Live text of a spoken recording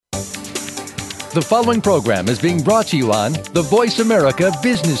The following program is being brought to you on the Voice America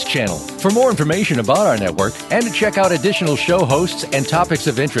Business Channel. For more information about our network and to check out additional show hosts and topics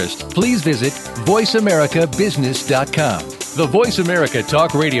of interest, please visit voiceamericabusiness.com. The Voice America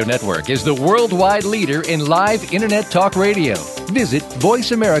Talk Radio Network is the worldwide leader in live Internet talk radio. Visit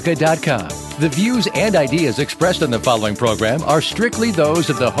voiceamerica.com. The views and ideas expressed on the following program are strictly those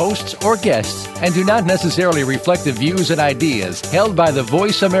of the hosts or guests and do not necessarily reflect the views and ideas held by the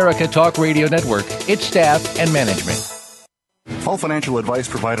Voice America Talk Radio Network, its staff, and management. All financial advice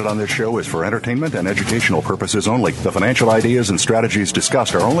provided on this show is for entertainment and educational purposes only. The financial ideas and strategies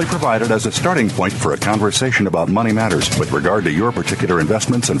discussed are only provided as a starting point for a conversation about money matters. With regard to your particular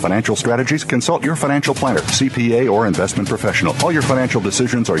investments and financial strategies, consult your financial planner, CPA, or investment professional. All your financial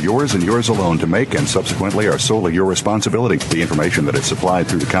decisions are yours and yours alone to make and subsequently are solely your responsibility. The information that is supplied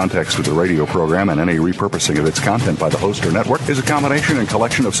through the context of the radio program and any repurposing of its content by the host or network is a combination and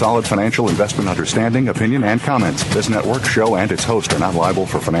collection of solid financial investment understanding, opinion, and comments. This network, show, and its host are not liable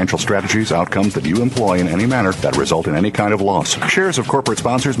for financial strategies, outcomes that you employ in any manner that result in any kind of loss. Shares of corporate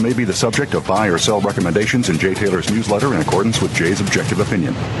sponsors may be the subject of buy or sell recommendations in Jay Taylor's newsletter in accordance with Jay's objective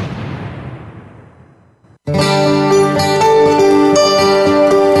opinion.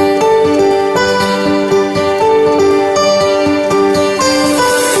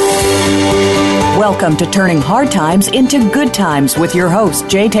 Welcome to Turning Hard Times into Good Times with your host,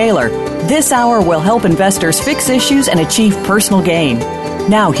 Jay Taylor. This hour will help investors fix issues and achieve personal gain.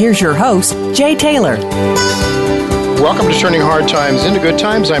 Now, here's your host, Jay Taylor. Welcome to Turning Hard Times into Good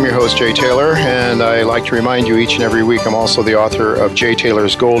Times. I'm your host, Jay Taylor, and I like to remind you each and every week I'm also the author of Jay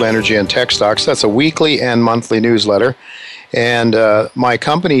Taylor's Gold, Energy, and Tech Stocks. That's a weekly and monthly newsletter. And my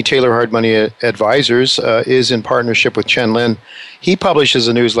company, Taylor Hard Money Advisors, is in partnership with Chen Lin. He publishes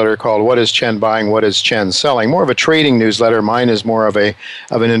a newsletter called What is Chen Buying, What is Chen Selling? More of a trading newsletter. Mine is more of an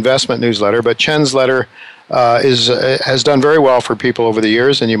investment newsletter. But Chen's letter has done very well for people over the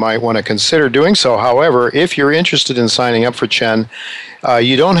years, and you might want to consider doing so. However, if you're interested in signing up for Chen,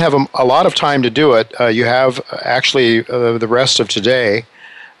 you don't have a lot of time to do it. You have actually the rest of today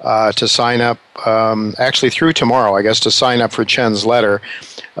to sign up, actually through tomorrow, I guess, to sign up for Chen's letter.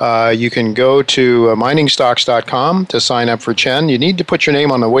 You can go to miningstocks.com to sign up for Chen. You need to put your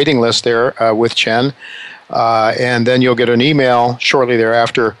name on the waiting list there with Chen, and then you'll get an email shortly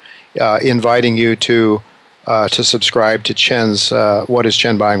thereafter inviting you to subscribe to Chen's What is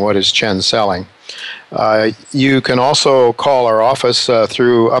Chen Buying, What is Chen Selling? You can also call our office up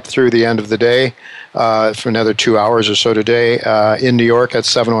through the end of the day for another 2 hours or so today in New York at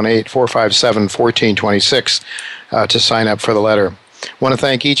 718-457-1426 to sign up for the letter. I want to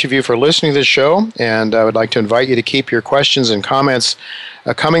thank each of you for listening to this show, and I would like to invite you to keep your questions and comments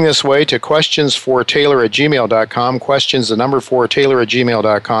coming this way to questionsfortaylor@gmail.com,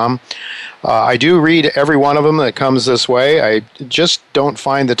 questions4taylor@gmail.com. I do read every one of them that comes this way. I just don't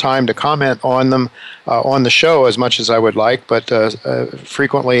find the time to comment on them on the show as much as I would like, but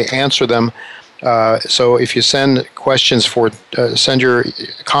frequently answer them. So if you send send your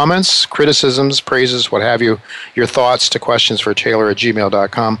comments, criticisms, praises, what have you, your thoughts to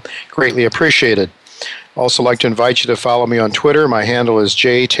questionsfortaylor@gmail.com. Greatly appreciated. Also like to invite you to follow me on Twitter. My handle is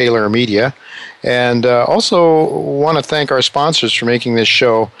JTaylorMedia. And also want to thank our sponsors for making this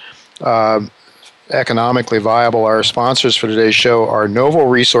show economically viable. Our sponsors for today's show are Novo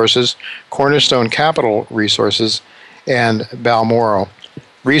Resources, Cornerstone Capital Resources, and Balmoral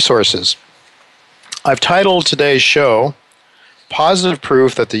Resources. I've titled today's show, Positive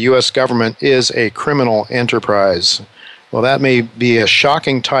Proof that the U.S. Government is a Criminal Enterprise. Well, that may be a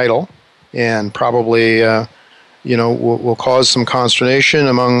shocking title and probably, will cause some consternation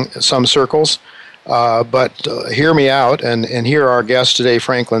among some circles. But hear me out and hear our guest today,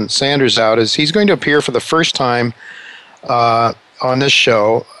 Franklin Sanders, out, as he's going to appear for the first time on this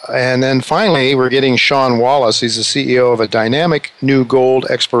show. And then finally, we're getting Sean Wallace. He's the CEO of a dynamic new gold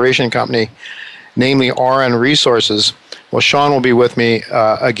exploration company, namely RN Resources. Well, Sean will be with me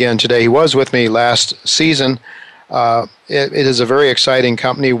again today. He was with me last season. It is a very exciting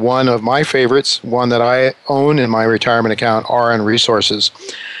company, one of my favorites, one that I own in my retirement account, RN Resources.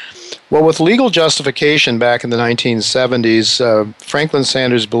 Well, with legal justification back in the 1970s, Franklin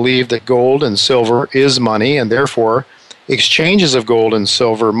Sanders believed that gold and silver is money, and therefore exchanges of gold and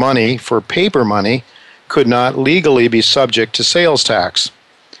silver money for paper money could not legally be subject to sales tax.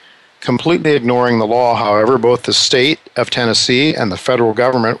 Completely ignoring the law, however, both the state of Tennessee and the federal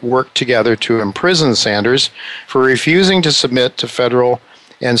government worked together to imprison Sanders for refusing to submit to federal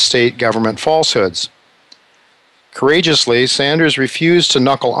and state government falsehoods. Courageously, Sanders refused to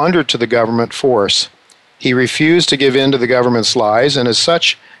knuckle under to the government force. He refused to give in to the government's lies, and as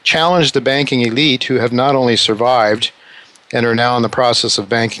such, challenged the banking elite, who have not only survived and are now in the process of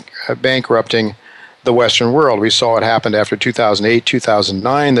bankrupting the Western world. We saw it happen after 2008,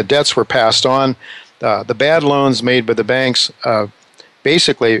 2009. The debts were passed on. The bad loans made by the banks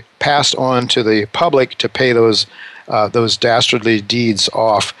basically passed on to the public to pay those dastardly deeds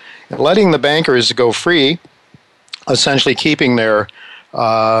off, and letting the bankers go free, essentially keeping all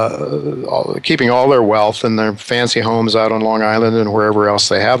their wealth and their fancy homes out on Long Island and wherever else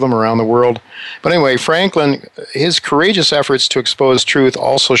they have them around the world. But anyway, Franklin, his courageous efforts to expose truth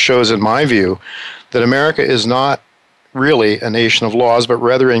also shows, in my view, that America is not really a nation of laws, but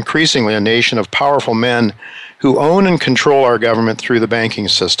rather increasingly a nation of powerful men who own and control our government through the banking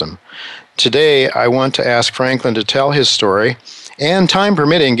system. Today, I want to ask Franklin to tell his story, and time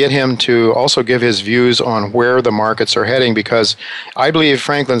permitting, get him to also give his views on where the markets are heading, because I believe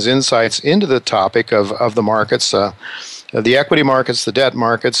Franklin's insights into the topic of the markets, the equity markets, the debt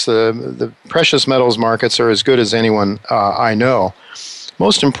markets, the precious metals markets, are as good as anyone I know.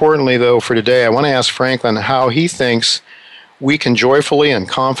 Most importantly, though, for today, I want to ask Franklin how he thinks we can joyfully and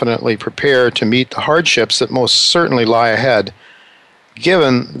confidently prepare to meet the hardships that most certainly lie ahead,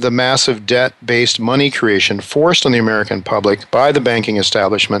 given the massive debt-based money creation forced on the American public by the banking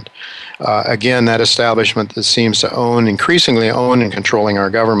establishment. Again, that establishment that seems to increasingly own and controlling our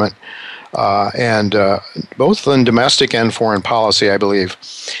government, and both in domestic and foreign policy, I believe.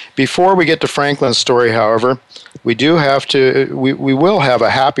 Before we get to Franklin's story, however, we will have a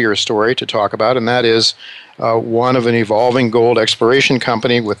happier story to talk about, and that is one of an evolving gold exploration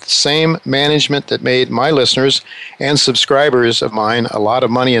company with the same management that made my listeners and subscribers of mine a lot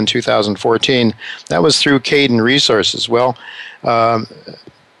of money in 2014. That was through Cayden Resources. Well, Ivan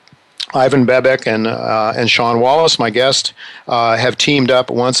Bebek and Sean Wallace, my guest, have teamed up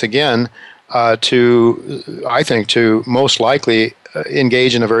once again to most likely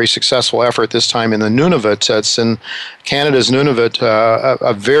engage in a very successful effort, this time in the Nunavut. It's in Canada's Nunavut,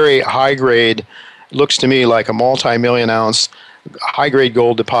 a very high-grade, looks to me like a multi-million ounce high-grade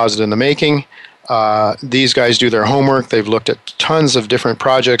gold deposit in the making. These guys do their homework. They've looked at tons of different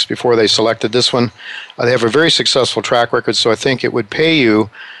projects before they selected this one. They have a very successful track record, so I think it would pay you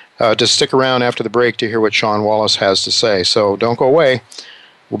to stick around after the break to hear what Sean Wallace has to say. So don't go away.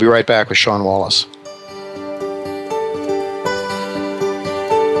 We'll be right back with Sean Wallace.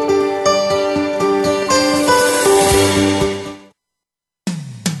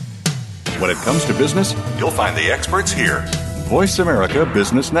 When it comes to business, you'll find the experts here. Voice America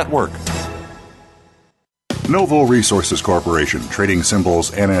Business Network. Novo Resources Corporation, trading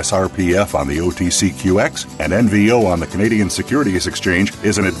symbols NSRPF on the OTCQX and NVO on the Canadian Securities Exchange,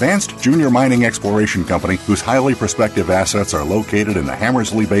 is an advanced junior mining exploration company whose highly prospective assets are located in the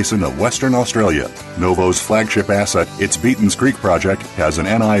Hamersley Basin of Western Australia. Novo's flagship asset, its Beatons Creek project, has an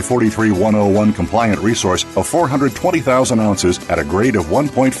NI 43101 compliant resource of 420,000 ounces at a grade of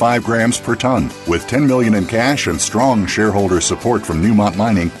 1.5 grams per ton. With $10 million in cash and strong shareholder support from Newmont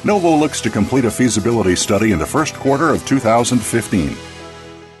Mining, Novo looks to complete a feasibility study in the first quarter of 2015.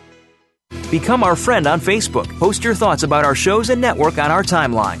 Become our friend on Facebook. Post your thoughts about our shows and network on our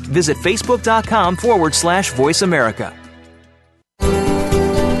timeline. Visit Facebook.com/Voice America.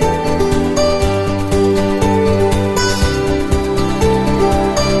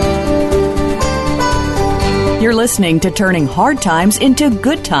 You're listening to Turning Hard Times into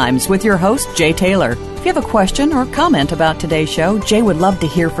Good Times with your host, Jay Taylor. If you have a question or comment about today's show, Jay would love to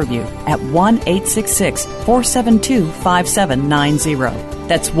hear from you at 1-866-472-5790.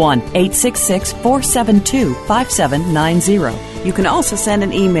 That's 1-866-472-5790. You can also send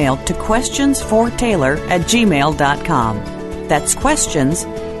an email to questionsfortaylor@gmail.com. That's questions,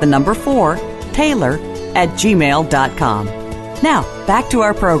 the number 4, Taylor@gmail.com. Now, back to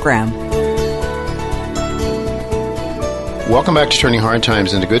our program. Welcome back to Turning Hard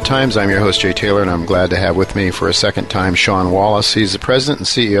Times into Good Times. I'm your host, Jay Taylor, and I'm glad to have with me for a second time Sean Wallace. He's the president and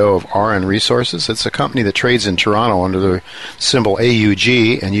CEO of RN Resources. It's a company that trades in Toronto under the symbol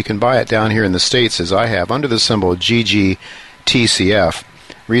AUG, and you can buy it down here in the States, as I have, under the symbol GGTCF,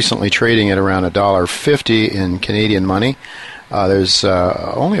 recently trading at around $1.50 in Canadian money. There's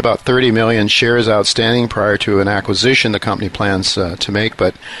only about 30 million shares outstanding prior to an acquisition the company plans to make,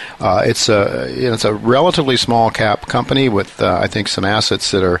 but it's a relatively small cap company with I think some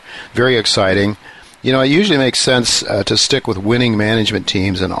assets that are very exciting. You know, it usually makes sense to stick with winning management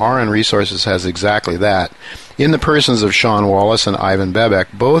teams, and RN Resources has exactly that, in the persons of Sean Wallace and Ivan Bebek,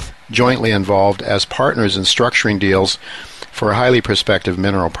 both jointly involved as partners in structuring deals for highly prospective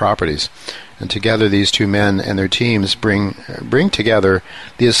mineral properties. And together, these two men and their teams bring together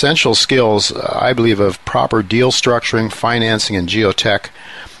the essential skills, I believe, of proper deal structuring, financing, and geotech,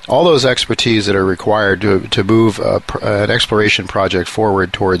 all those expertise that are required to move an exploration project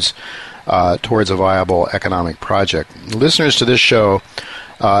forward towards a viable economic project. Listeners to this show,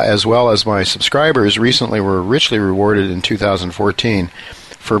 as well as my subscribers, recently were richly rewarded in 2014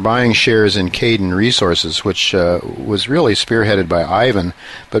 for buying shares in Cayden Resources, which was really spearheaded by Ivan.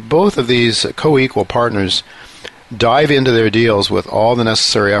 But both of these co-equal partners dive into their deals with all the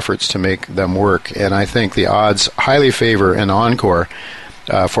necessary efforts to make them work. And I think the odds highly favor an encore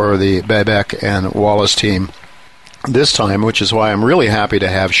for the Babek and Wallace team this time, which is why I'm really happy to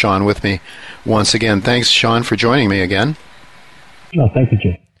have Sean with me once again. Thanks, Sean, for joining me again. Oh, thank you,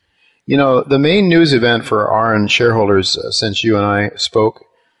 Jim. You know, the main news event for AREN shareholders since you and I spoke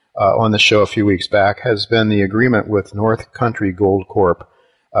on the show a few weeks back has been the agreement with North Country Gold Corp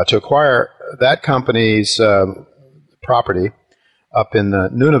to acquire that company's property up in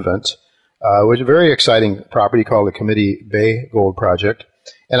Nunavut, which is a very exciting property called the Committee Bay Gold Project.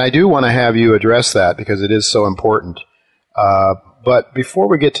 And I do want to have you address that because it is so important. But before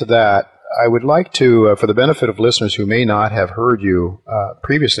we get to that, I would like to, for the benefit of listeners who may not have heard you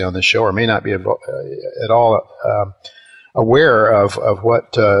previously on the show or may not be at all aware of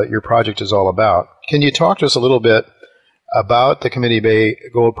what your project is all about, can you talk to us a little bit about the Committee Bay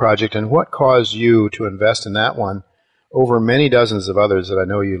Gold Project and what caused you to invest in that one over many dozens of others that I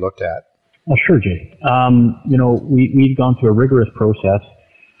know you looked at? Well, sure, Jay. We'd gone through a rigorous process,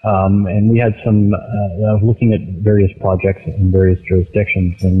 and we had some looking at various projects in various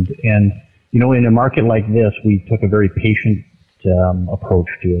jurisdictions. And in a market like this, we took a very patient approach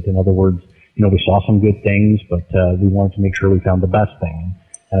to it. In other words, we saw some good things, but we wanted to make sure we found the best thing.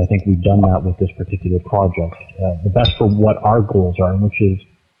 And I think we've done that with this particular project. The best for what our goals are, which is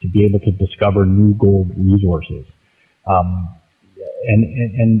to be able to discover new gold resources.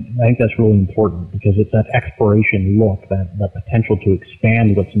 And I think that's really important because it's that exploration look, that potential to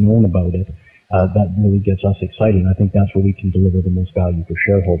expand what's known about it, that really gets us excited. And I think that's where we can deliver the most value for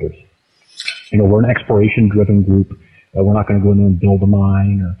shareholders. We're an exploration-driven group. We're not going to go in there and build a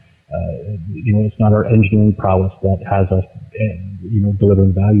mine or, it's not our engineering prowess that has us,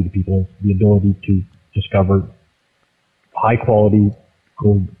 delivering value to people. It's the ability to discover high-quality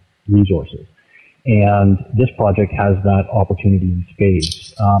gold resources. And this project has that opportunity in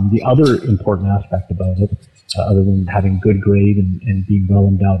spades. The other important aspect about it, other than having good grade and being well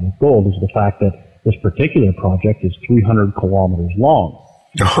endowed with gold, is the fact that this particular project is 300 kilometers long.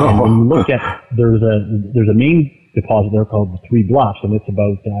 And when you look at, there's a main deposit there called the Three Bluffs, and it's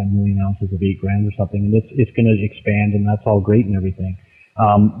about 1 million ounces of 8 grams or something, and it's going to expand, and that's all great and everything.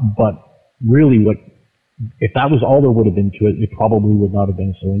 But really, if that was all there would have been to it, it probably would not have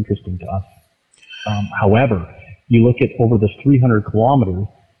been so interesting to us. However, you look at over this 300 kilometers,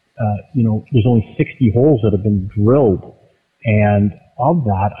 there's only 60 holes that have been drilled, and of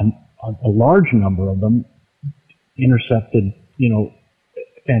that, a large number of them intercepted,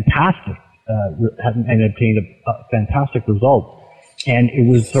 fantastic, and obtained a fantastic result. And it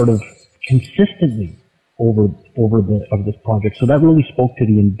was sort of consistently over this project. So that really spoke to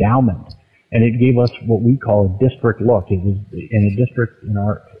the endowment, and it gave us what we call a district look. It was in a district in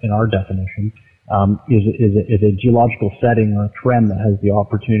our definition. Is a geological setting or a trend that has the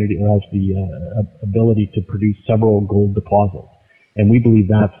opportunity or has the ability to produce several gold deposits, and we believe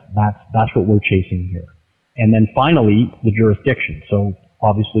that's what we're chasing here. And then finally, the jurisdiction. So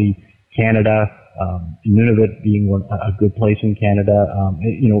obviously, Canada, Nunavut being a good place in Canada.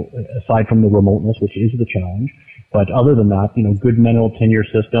 Aside from the remoteness, which is the challenge, but other than that, good mineral tenure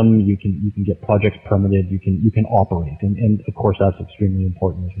system. You can get projects permitted. You can operate, and of course that's extremely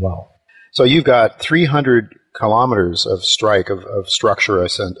important as well. So you've got 300 kilometers of strike, of structure, I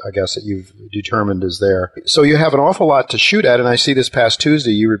guess, that you've determined is there. So you have an awful lot to shoot at, and I see this past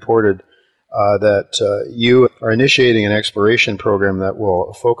Tuesday you reported that you are initiating an exploration program that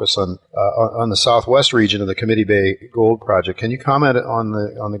will focus on the southwest region of the Committee Bay Gold Project. Can you comment on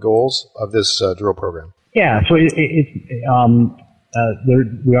the goals of this drill program? Yeah, so we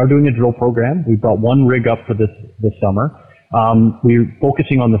are doing a drill program. We brought one rig up for this summer. We're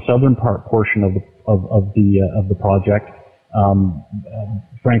focusing on the southern portion of the project,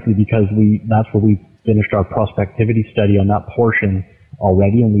 frankly, because that's where we finished our prospectivity study on that portion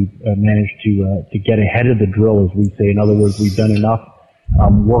already, and we managed to get ahead of the drill, as we say. In other words, we've done enough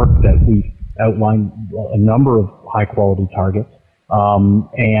work that we've outlined a number of high quality targets,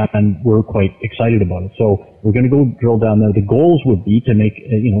 and we're quite excited about it. So we're going to go drill down there. The goals would be to make,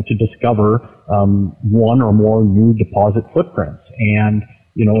 to discover one or more new deposit footprints. And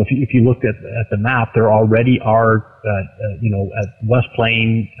if you looked at the map, there already are, at West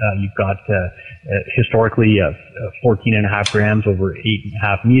Plain, you've got historically 14.5 grams over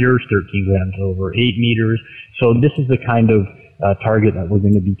 8.5 meters, 13 grams over 8 meters. So this is the kind of target that we're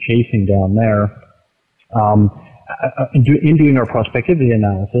going to be chasing down there. In doing our prospectivity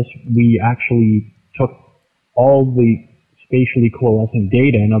analysis, we actually took all the spatially coalescing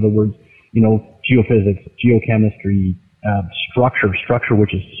data, in other words, geophysics, geochemistry, structure,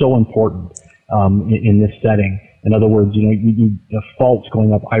 which is so important in this setting. In other words, you need faults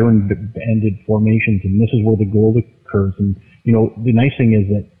going up iron-banded formations, and this is where the gold occurs. And the nice thing is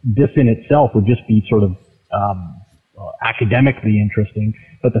that this in itself would just be sort of academically interesting,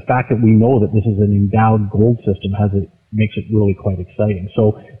 but the fact that we know that this is an endowed gold system makes it really quite exciting.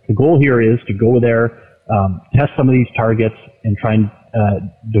 So the goal here is to go there, test some of these targets, and try and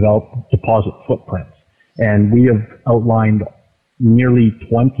develop deposit footprints. And we have outlined nearly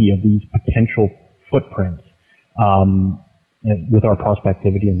 20 of these potential footprints with our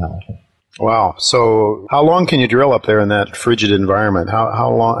prospectivity analysis. Wow. So how long can you drill up there in that frigid environment?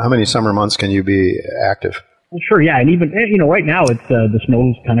 How many summer months can you be active? Well, sure, yeah, and even right now it's the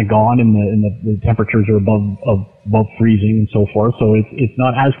snow's kind of gone and the temperatures are above freezing and so forth. So it's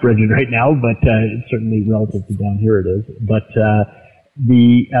not as frigid right now, but it's certainly relative to down here it is. But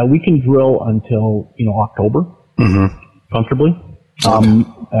we can drill until October comfortably.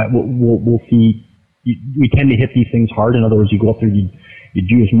 We'll see. We tend to hit these things hard. In other words, you go up there, you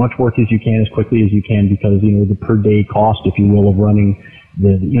do as much work as you can as quickly as you can because the per day cost, if you will, of running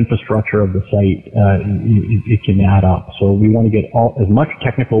the infrastructure of the site, it can add up. So we want to get as much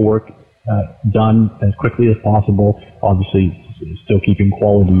technical work done as quickly as possible, obviously still keeping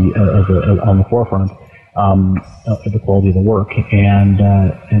quality on the forefront of the quality of the work, and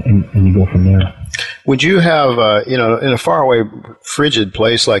you go from there. Would you have, in a faraway, frigid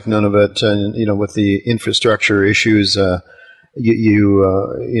place like Nunavut, and with the infrastructure issues,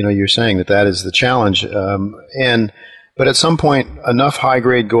 you're saying that is the challenge, but at some point, enough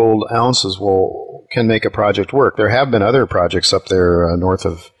high-grade gold ounces can make a project work. There have been other projects up there north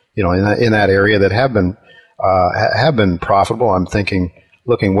of, in that area that have been profitable. I'm thinking,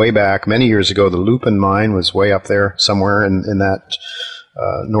 looking way back many years ago, the Lupin mine was way up there somewhere in that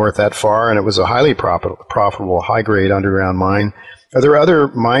north that far, and it was a highly profitable, high-grade underground mine. Are there other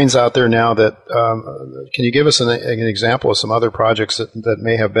mines out there now that? Can you give us an example of some other projects that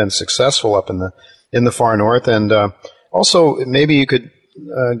may have been successful up in the far north? And also, maybe you could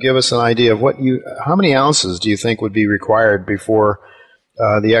give us an idea of how many ounces do you think would be required before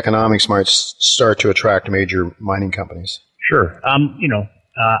the economics might start to attract major mining companies? Sure.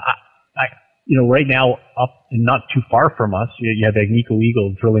 Right now, up and not too far from us, you have Agnico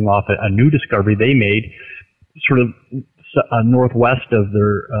Eagle drilling off a new discovery they made, sort of northwest of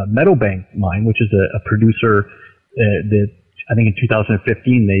their Meadowbank mine, which is a producer that I think in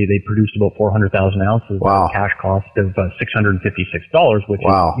 2015 they produced about 400,000 ounces at a cash cost of $656, which is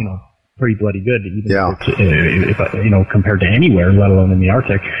pretty bloody good, even if compared to anywhere, let alone in the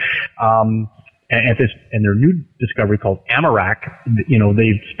Arctic. And their new discovery called Amarak,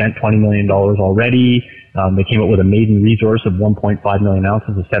 they've spent $20 million already. They came up with a maiden resource of 1.5 million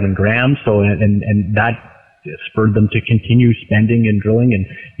ounces of 7 grams. So, and that spurred them to continue spending and drilling. And,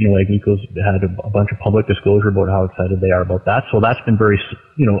 Agnico's had a bunch of public disclosure about how excited they are about that. So that's been very,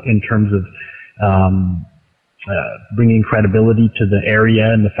 in terms of, bringing credibility to the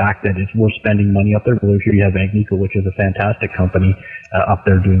area and the fact that it's worth spending money up there. Well, here you have Agnico, which is a fantastic company up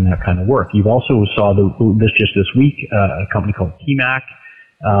there doing that kind of work. You've also saw this week, a company called TMAC.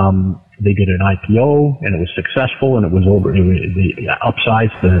 They did an IPO and it was successful, and it was they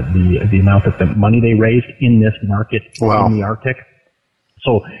upsized the amount of the money they raised in this market in the Arctic.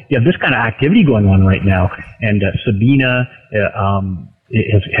 So you have this kind of activity going on right now, and Sabina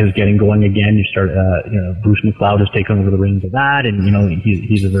is getting going again. You start, Bruce McLeod has taken over the reins of that, and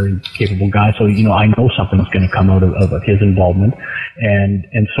he's a very capable guy. So I know something's going to come out of his involvement,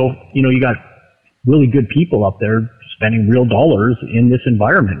 and so you got really good people up there spending real dollars in this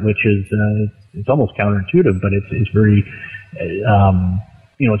environment, which is it's almost counterintuitive, but it's very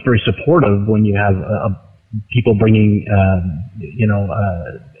it's very supportive when you have people bringing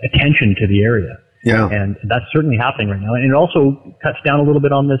attention to the area. Yeah. And that's certainly happening right now. And it also cuts down a little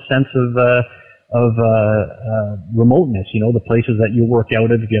bit on this sense of remoteness, the places that you work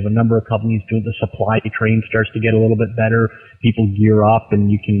out of. If you have a number of companies doing the supply train starts to get a little bit better, people gear up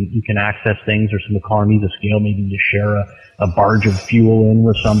and you can access things. There's some economies of scale. Maybe you share a barge of fuel in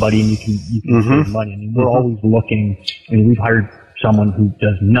with somebody and you can save money. I mean, we're always looking. I mean, we've hired someone who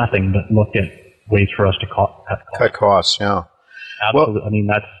does nothing but look at ways for us to cut costs. Cut costs, yeah. Absolutely. Well, I mean,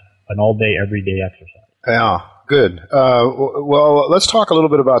 that's an all-day, everyday exercise. Yeah, good. Well, let's talk a little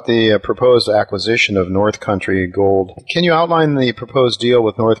bit about the proposed acquisition of North Country Gold. Can you outline the proposed deal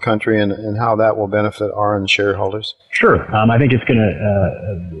with North Country and how that will benefit Auryn shareholders? Sure. I think it's going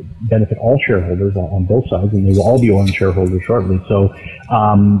to benefit all shareholders on both sides, and they will all be Auryn shareholders shortly. So,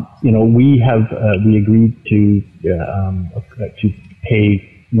 we agreed to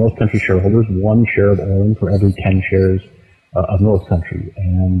pay North Country shareholders 1 share of Auryn for every 10 shares of North Country,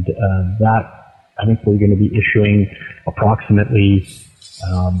 and that. I think we're going to be issuing approximately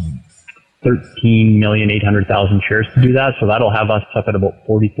 13,800,000 shares to do that. So that'll have us up at about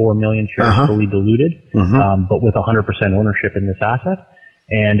 44 million shares fully diluted, but with 100% ownership in this asset.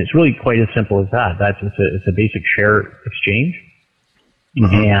 And it's really quite as simple as that. It's a basic share exchange,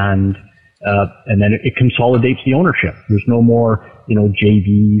 and then it consolidates the ownership. There's no more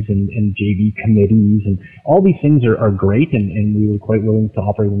JVs and JV committees, and all these things are great, and we were quite willing to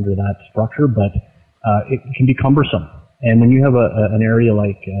operate under that structure, but it can be cumbersome. And when you have an area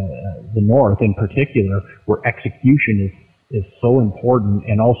like the North in particular, where execution is so important,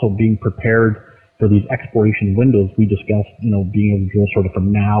 and also being prepared for these exploration windows we discussed, being able to drill sort of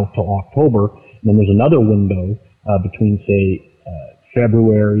from now to October, and then there's another window between, say,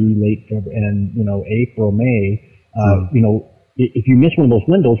 February, late February, and April, May. If you miss one of those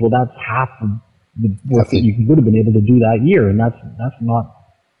windows, well, that's half of the work that you would have been able to do that year, and that's not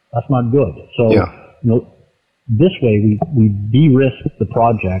good. So, this way we de-risk the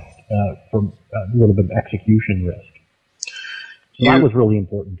project from a little bit of execution risk. So that was really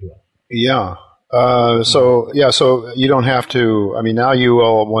important to us. Yeah. So you don't have to. I mean, now you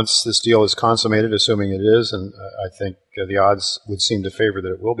will, once this deal is consummated, assuming it is, and I think the odds would seem to favor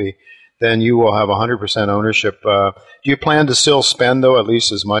that it will be. Then you will have 100% ownership. Do you plan to still spend, though, at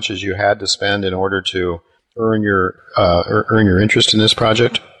least as much as you had to spend in order to earn your interest in this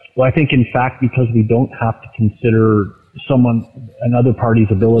project? Well, I think, in fact, because we don't have to consider another party's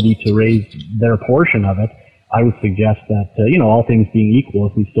ability to raise their portion of it, I would suggest that, all things being equal,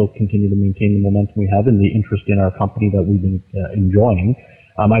 if we still continue to maintain the momentum we have and the interest in our company that we've been enjoying,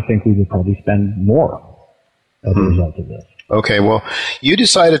 I think we would probably spend more as a result of this. Okay, well, you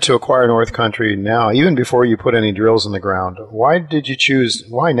decided to acquire North Country now, even before you put any drills in the ground. Why did you choose?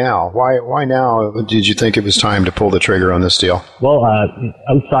 Why now? Why now did you think it was time to pull the trigger on this deal? Well,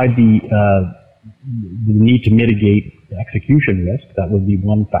 outside the need to mitigate the execution risk, that would be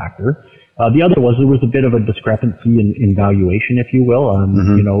one factor. The other was there was a bit of a discrepancy in valuation, if you will.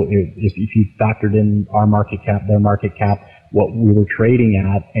 If you factored in our market cap, their market cap, what we were trading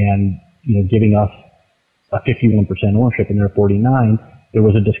at, and giving us a 51% ownership and their 49%, there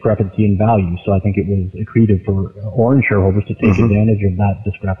was a discrepancy in value. So I think it was accretive for Auryn shareholders to take advantage of that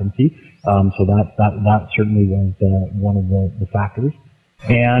discrepancy. So that certainly was one of the factors.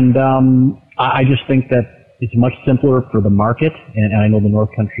 And I just think that it's much simpler for the market, and I know the North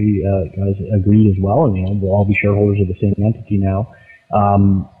Country guys agreed as well, and we'll all be shareholders of the same entity now.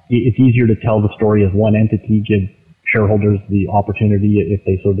 It's easier to tell the story as one entity, give shareholders the opportunity, if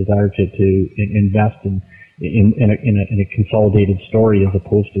they so desire, to invest in a consolidated story, as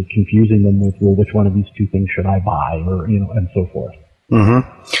opposed to confusing them with, well, which one of these two things should I buy, or and so forth.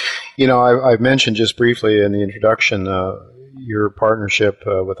 I've mentioned just briefly in the introduction your partnership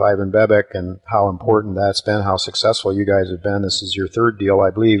with Ivan Bebek and how important that's been, how successful you guys have been. This is your third deal, I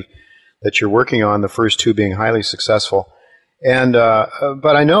believe, that you're working on, the first two being highly successful. And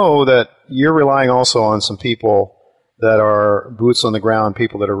but I know that you're relying also on some people that are boots on the ground,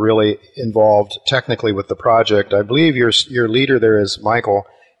 people that are really involved technically with the project. I believe your leader there is Michael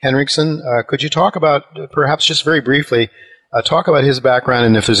Henriksen. Could you talk about, perhaps just very briefly, talk about his background,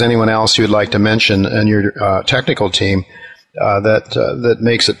 and if there's anyone else you'd like to mention in your technical team that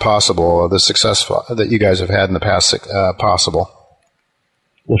makes it possible, the success that you guys have had in the past possible?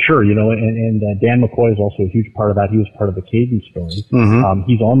 Well, sure. And Dan McCoy is also a huge part of that. He was part of the Cadence story.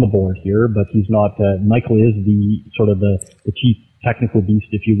 He's on the board here, but he's not. Michael is the sort of the chief technical beast,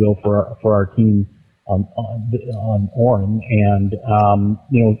 if you will, for our team on Auryn. And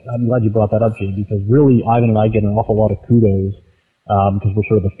I'm glad you brought that up, Jay, because really Ivan and I get an awful lot of kudos because we're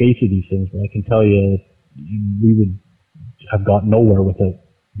sort of the face of these things. But I can tell you, we would have got nowhere without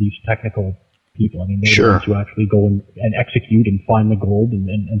these technical people. I mean, they're the ones who actually go and execute and find the gold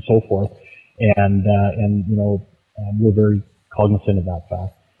and so forth. And we're very cognizant of that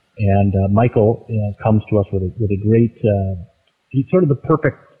fact. And Michael comes to us with a great, he's sort of the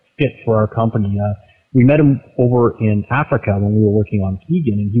perfect fit for our company. We met him over in Africa when we were working on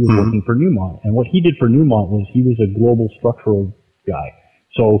Keegan, and he was working for Newmont. And what he did for Newmont was he was a global structural guy.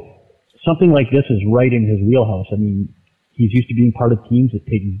 So something like this is right in his wheelhouse. I mean, He's used to being part of teams that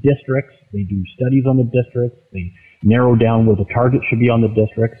take districts. They do studies on the districts. They narrow down where the target should be on the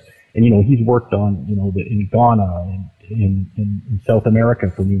districts. And, he's worked on, in Ghana, in South America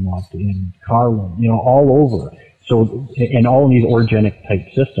for Newmont, in Carlin, all over. So, and all in these orogenic type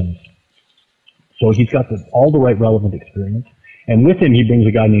systems. So he's got all the right relevant experience. And with him, he brings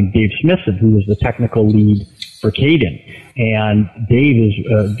a guy named Dave Smithson, who is the technical lead for Cayden. And Dave is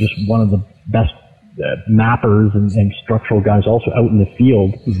just one of the best mappers and structural guys also out in the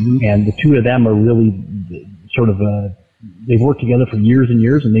field. Mm-hmm. And the two of them are really sort of, they've worked together for years and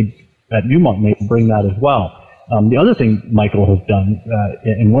years, and at Newmont, they bring that as well. The other thing Michael has done,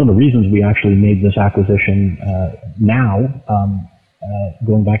 and one of the reasons we actually made this acquisition now,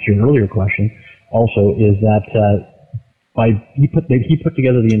 going back to your earlier question, also is that he put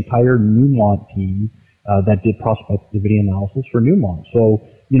together the entire Newmont team that did prospectivity analysis for Newmont. So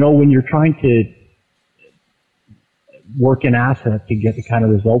when you're trying to work an asset to get the kind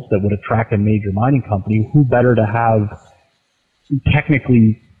of results that would attract a major mining company, who better to have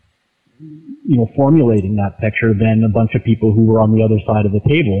technically formulating that picture than a bunch of people who were on the other side of the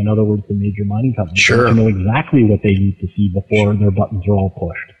table. In other words, the major mining companies. Sure. To know exactly what they need to see before their buttons are all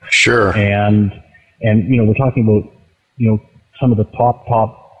pushed. Sure. And we're talking about, some of the top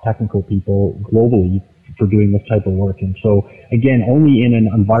technical people globally for doing this type of work. And so, again, only in an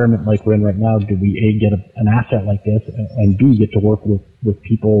environment like we're in right now do we, A, get an asset like this, and B, get to work with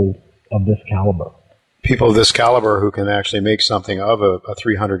people of this caliber. People of this caliber who can actually make something of a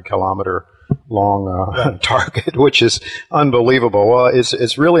 300-kilometer long target, which is unbelievable. Well,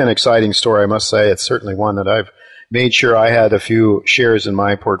 it's really an exciting story, I must say. It's certainly one that I've made sure I had a few shares in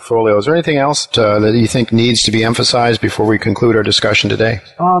my portfolio. Is there anything else that you think needs to be emphasized before we conclude our discussion today?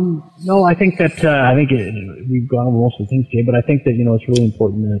 No, I think that we've gone over most of the things, Jay, but I think that it's really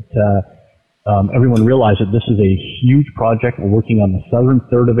important that everyone realize that this is a huge project. We're working on the southern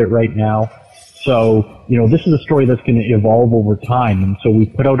third of it right now. So, this is a story that's going to evolve over time. And so we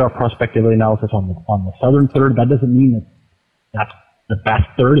put out our prospectivity analysis on the southern third. That doesn't mean that that's the best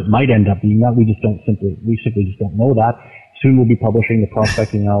third. It might end up being that. We simply just don't know that. Soon we'll be publishing the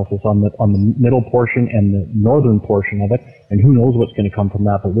prospecting analysis on the middle portion and the northern portion of it. And who knows what's going to come from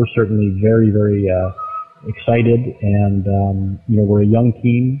that. But we're certainly very, very, excited. And, we're a young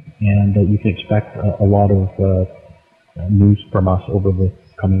team, and you can expect a lot of, news from us over the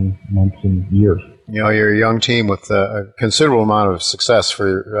coming months and years. You're a young team with a considerable amount of success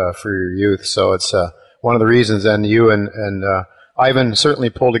for your youth. So it's one of the reasons. And you and Ivan certainly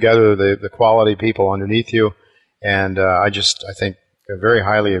pulled together the quality people underneath you. And I think very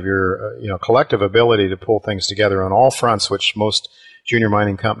highly of your collective ability to pull things together on all fronts, which most junior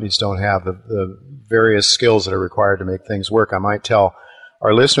mining companies don't have. The various skills that are required to make things work. I might tell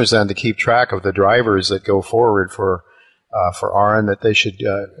our listeners then to keep track of the drivers that go forward for AURYN, that they should,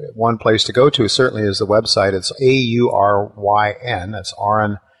 one place to go to certainly is the website. It's AURYN, that's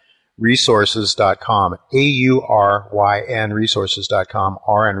AURYNresources.com, AURYNresources.com,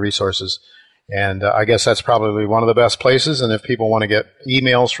 AURYN Resources. And I guess that's probably one of the best places. And if people want to get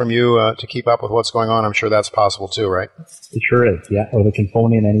emails from you to keep up with what's going on, I'm sure that's possible too, right? It sure is, yeah. Or they can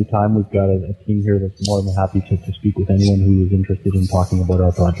phone in anytime. We've got a team here that's more than happy to speak with anyone who is interested in talking about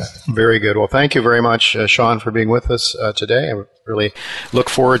our project. Very good. Well, thank you very much, Sean, for being with us today. I really look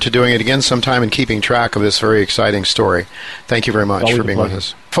forward to doing it again sometime and keeping track of this very exciting story. Thank you very much for being with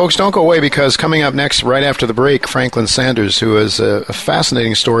us. Folks, don't go away, because coming up next, right after the break, Franklin Sanders, who has a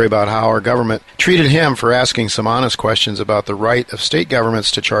fascinating story about how our government treated him for asking some honest questions about the right of state governments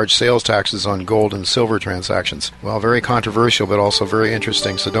to charge sales taxes on gold and silver transactions. Well, very controversial, but also very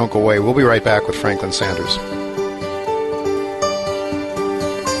interesting, so don't go away. We'll be right back with Franklin Sanders.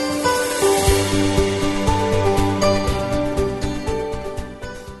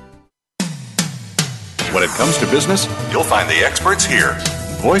 When it comes to business, you'll find the experts here.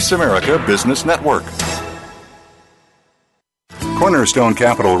 Voice America Business Network. Cornerstone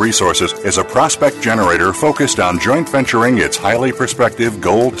Capital Resources is a prospect generator focused on joint venturing its highly prospective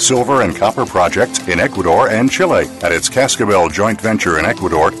gold, silver, and copper projects in Ecuador and Chile. At its Cascabel joint venture in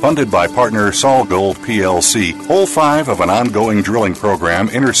Ecuador, funded by partner Sol Gold PLC, Hole 5 of an ongoing drilling program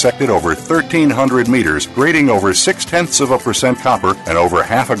intersected over 1,300 meters, grading over 0.6% copper and over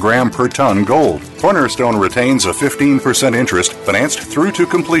 0.5 gram per ton gold. Cornerstone retains a 15% interest, financed through to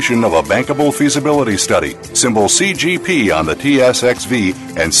completion of a bankable feasibility study. Symbol CGP on the TSXV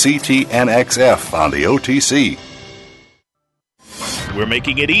and CTNXF on the OTC. We're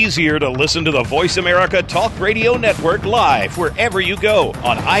making it easier to listen to the Voice America Talk Radio Network live wherever you go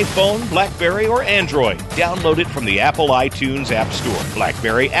on iPhone, BlackBerry, or Android. Download it from the Apple iTunes App Store,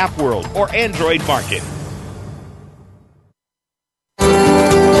 BlackBerry App World, or Android Market.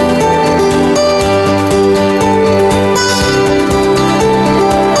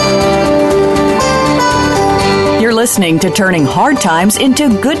 listening to Turning Hard Times into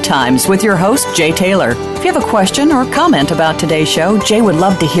Good Times with your host, Jay Taylor. If you have a question or comment about today's show, Jay would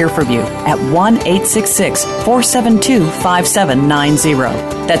love to hear from you at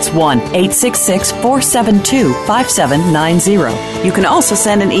 1-866-472-5790. That's 1-866-472-5790. You can also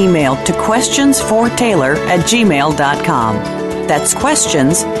send an email to questionsfortaylor@gmail.com. That's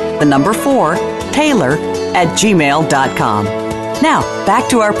questions, the number 4, Taylor@gmail.com. Now, back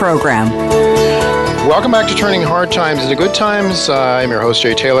to our program. Welcome back to Turning Hard Times into Good Times. I'm your host,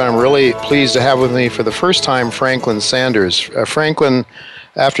 Jay Taylor. I'm really pleased to have with me for the first time Franklin Sanders. Franklin,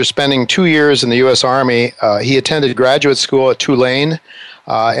 after spending 2 years in the U.S. Army, he attended graduate school at Tulane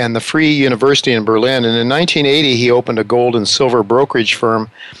and the Free University in Berlin. And in 1980, he opened a gold and silver brokerage firm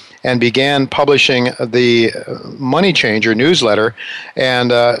and began publishing the Money Changer newsletter.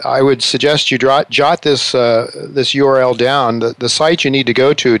 And I would suggest you jot this URL down. The site you need to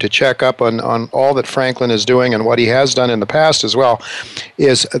go to check up on all that Franklin is doing and what he has done in the past as well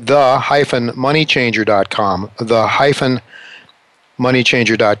is the-moneychanger.com,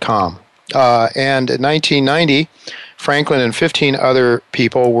 the-moneychanger.com. And in 1990, Franklin and 15 other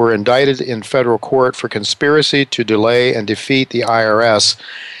people were indicted in federal court for conspiracy to delay and defeat the IRS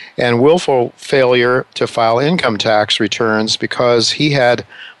and willful failure to file income tax returns because he had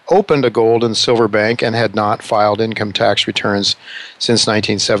opened a gold and silver bank and had not filed income tax returns since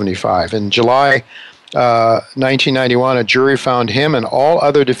 1975. In July 1991, a jury found him and all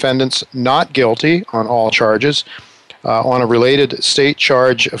other defendants not guilty on all charges on a related state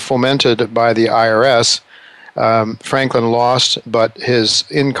charge fomented by the IRS. Franklin lost, but his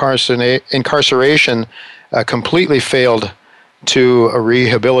incarceration completely failed to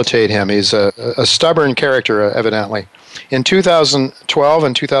rehabilitate him. He's a stubborn character, evidently. In 2012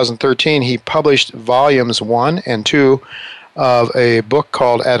 and 2013, he published volumes 1 and 2 of a book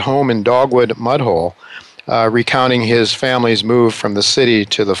called At Home in Dogwood Mudhole, recounting his family's move from the city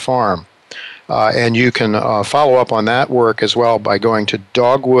to the farm. And you can follow up on that work as well by going to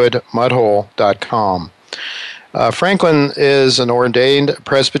dogwoodmudhole.com. Franklin is an ordained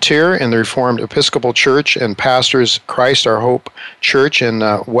presbyter in the Reformed Episcopal Church and pastors Christ Our Hope Church in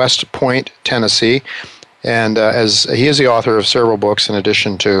West Point, Tennessee. And as he is the author of several books in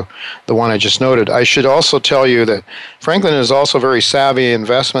addition to the one I just noted. I should also tell you that Franklin is also a very savvy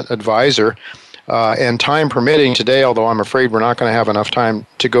investment advisor. And time permitting today, although I'm afraid we're not going to have enough time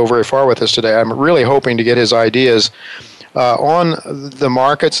to go very far with this today, I'm really hoping to get his ideas on the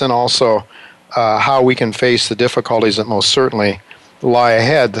markets and also how we can face the difficulties that most certainly lie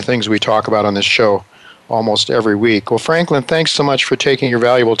ahead, the things we talk about on this show almost every week. Well, Franklin, thanks so much for taking your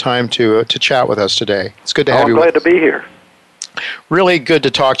valuable time to chat with us today. It's good to have you. I'm glad to be here. Really good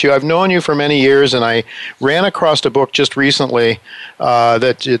to talk to you. I've known you for many years, and I ran across a book just recently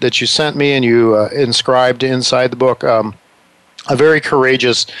that you sent me, and you inscribed inside the book. A very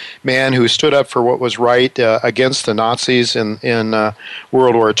courageous man who stood up for what was right against the Nazis in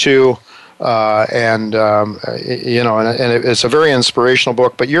World War II. And it's a very inspirational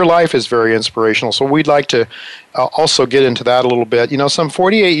book, but your life is very inspirational. So we'd like to also get into that a little bit. You know, some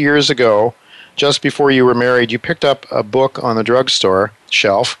 48 years ago, just before you were married, you picked up a book on the drugstore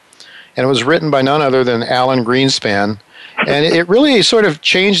shelf, and it was written by none other than Alan Greenspan. And it really sort of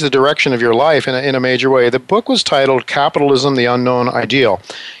changed the direction of your life in a major way. The book was titled Capitalism, the Unknown Ideal.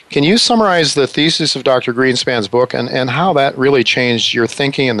 Can you summarize the thesis of Dr. Greenspan's book and how that really changed your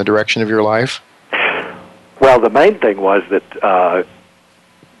thinking and the direction of your life? Well, the main thing was that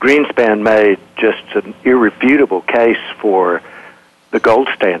Greenspan made just an irrefutable case for the gold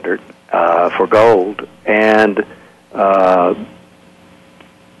standard, for gold, and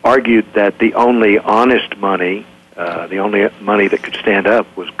argued that the only honest money, the only money that could stand up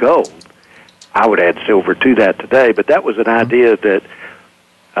was gold. I would add silver to that today, but that was an idea that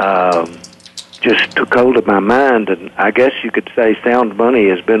just took hold of my mind, and I guess you could say sound money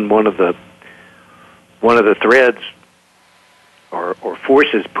has been one of the threads or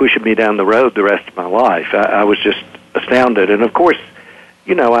forces pushing me down the road the rest of my life. I was just astounded, and of course,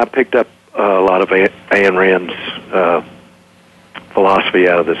 you know, I picked up a lot of Ayn Rand's philosophy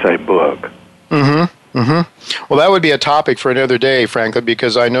out of the same book. Mm-hmm. Mm-hmm. Well, that would be a topic for another day, Franklin,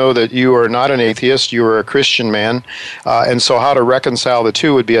 because I know that you are not an atheist, you are a Christian man, and so how to reconcile the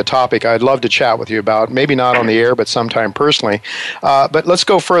two would be a topic I'd love to chat with you about, maybe not on the air, but sometime personally. But let's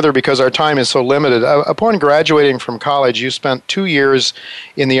go further because our time is so limited. Upon graduating from college, you spent 2 years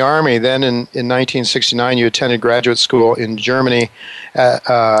in the Army. Then in 1969, you attended graduate school in Germany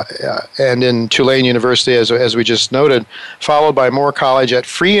and in Tulane University, as we just noted, followed by Moore College at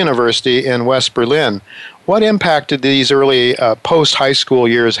Free University in West Berlin. time. What impact did these early post-high school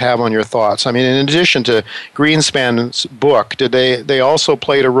years have on your thoughts? I mean, in addition to Greenspan's book, did they also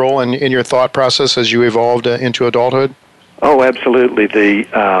played a role in your thought process as you evolved into adulthood? Oh, absolutely.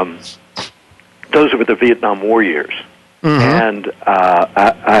 Those were the Vietnam War years. And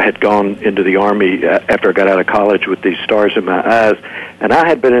I had gone into the Army after I got out of college with these stars in my eyes, and I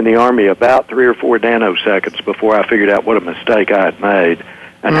had been in the Army about 3 or 4 nanoseconds before I figured out what a mistake I had made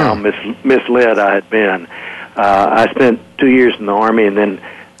and how misled I had been. I spent 2 years in the Army and then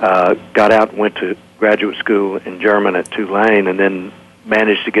got out and went to graduate school in German at Tulane, and then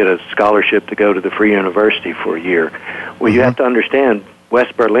managed to get a scholarship to go to the Free University for a year. Well, you have to understand,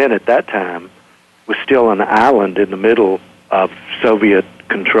 West Berlin at that time was still an island in the middle of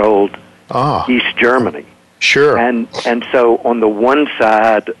Soviet-controlled East Germany. Sure. And so on the one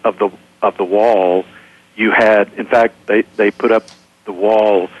side of the wall, you had, in fact, they put up the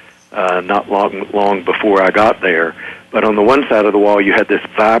wall not long before I got there. But on the one side of the wall, you had this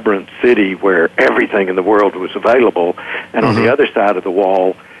vibrant city where everything in the world was available, and on the other side of the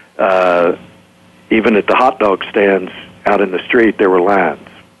wall, even at the hot dog stands out in the street, there were lines,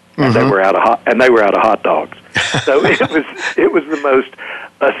 and they were out of hot dogs. So it was the most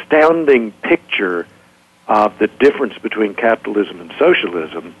astounding picture of the difference between capitalism and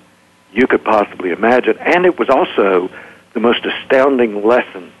socialism you could possibly imagine, and it was also the most astounding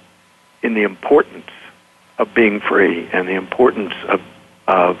lesson in the importance of being free and the importance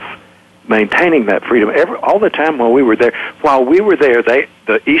of maintaining that freedom. All the time while we were there,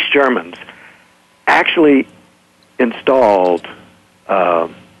 the East Germans actually installed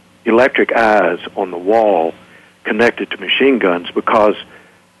electric eyes on the wall connected to machine guns because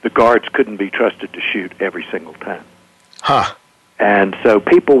the guards couldn't be trusted to shoot every single time. And so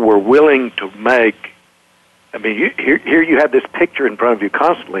people were willing to make, I mean, here you have this picture in front of you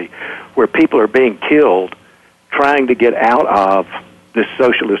constantly where people are being killed trying to get out of this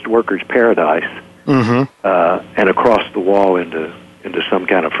socialist workers' paradise and across the wall into some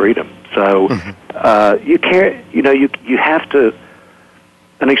kind of freedom. So you can't, you have to,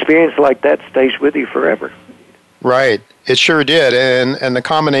 an experience like that stays with you forever. Right. It sure did. And the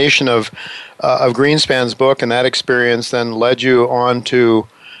combination of Greenspan's book and that experience then led you on to,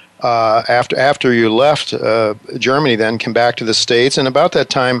 after you left Germany, then came back to the States. And about that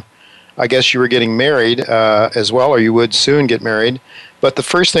time, I guess you were getting married as well, or you would soon get married. But the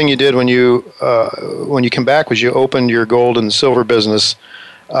first thing you did when you came back was you opened your gold and silver business.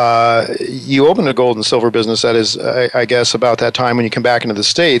 You opened a gold and silver business, that is, I guess, about that time when you came back into the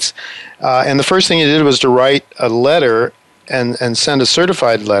States. And the first thing you did was to write a letter and send a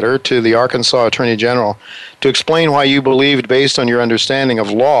certified letter to the Arkansas Attorney General to explain why you believed, based on your understanding of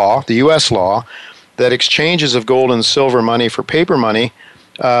law, the U.S. law, that exchanges of gold and silver money for paper money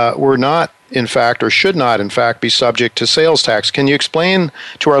were not, in fact, or should not, in fact, be subject to sales tax. Can you explain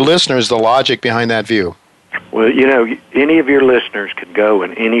to our listeners the logic behind that view? Well, any of your listeners can go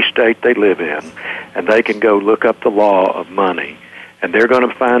in any state they live in, and they can go look up the law of money, and they're going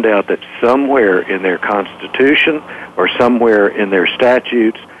to find out that somewhere in their Constitution or somewhere in their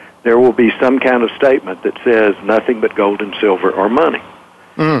statutes, there will be some kind of statement that says nothing but gold and silver or money.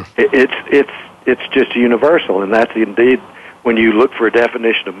 It's just universal, and that's indeed, when you look for a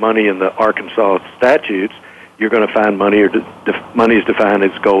definition of money in the Arkansas statutes, you're going to find money is defined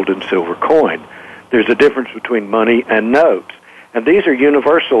as gold and silver coin. There's a difference between money and notes. And these are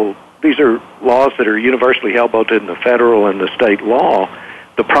universal. These are laws that are universally held both in the federal and the state law.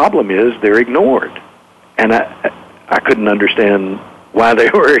 The problem is they're ignored. And I couldn't understand why they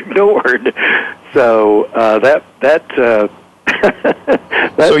were ignored. So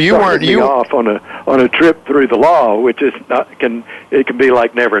so you weren't off on a trip through the law, which is can be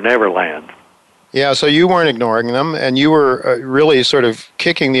like Never Never Land. Yeah, so you weren't ignoring them, and you were really sort of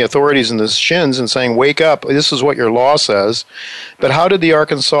kicking the authorities in the shins and saying, wake up, this is what your law says. But how did the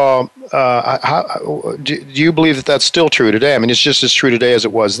Arkansas, do you believe that that's still true today? I mean, it's just as true today as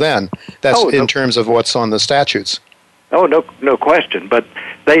it was then. That's in terms of what's on the statutes. Oh, no question. But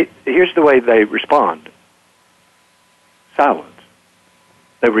here's the way they respond. Silence.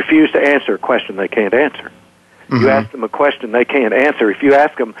 They refuse to answer a question they can't answer. You ask them a question they can't answer. If you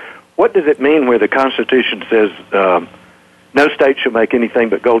ask them, what does it mean where the Constitution says no state shall make anything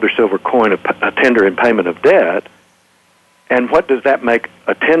but gold or silver coin a tender in payment of debt? And what does that make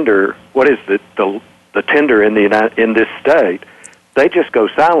a tender? What is the tender in this state? They just go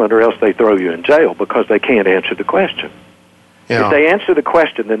silent, or else they throw you in jail because they can't answer the question. Yeah. If they answer the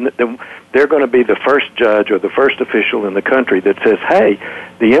question, then they're going to be the first judge or the first official in the country that says, "Hey,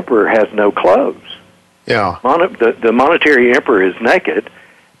 the emperor has no clothes. Yeah, the monetary emperor is naked."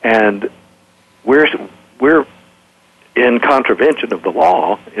 And we're in contravention of the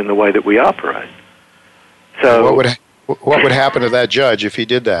law in the way that we operate. So what would happen to that judge if he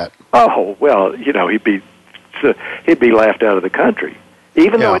did that? Oh, well, he'd be laughed out of the country,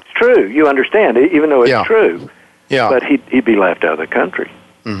 even though it's true. You understand, even though it's true. Yeah. But he'd be laughed out of the country.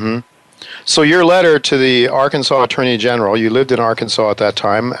 Mm-hmm. So your letter to the Arkansas Attorney General, you lived in Arkansas at that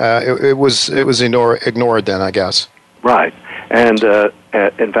time. It was ignored then, I guess. Right, and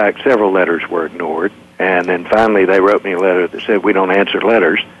in fact, several letters were ignored, and then finally they wrote me a letter that said we don't answer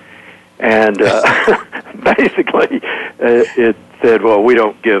letters, and basically it said, well, we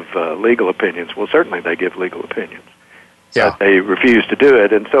don't give legal opinions. Well, certainly they give legal opinions. Yeah. But they refused to do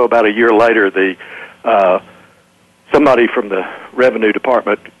it, and so about a year later, somebody from the Revenue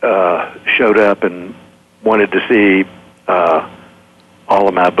Department showed up and wanted to see all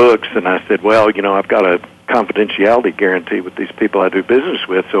of my books, and I said, well, I've got a confidentiality guarantee with these people I do business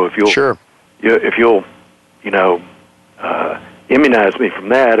with, so if you'll immunize me from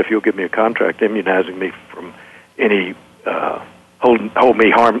that, if you'll give me a contract immunizing me from any holding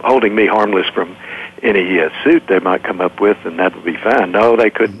me harmless from any suit they might come up with, and that would be fine. No, they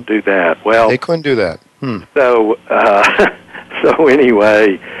couldn't do that. Well, they couldn't do that. So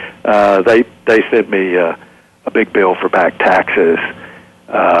anyway, they sent me a big bill for back taxes,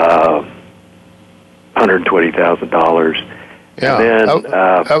 $120,000. Yeah, and then,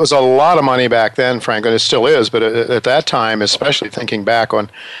 that was a lot of money back then, Frank, and it still is. But at that time, especially thinking back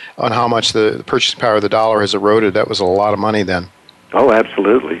on how much the purchasing power of the dollar has eroded, that was a lot of money then. Oh,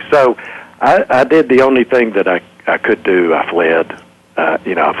 absolutely. So I did the only thing that I could do. I fled.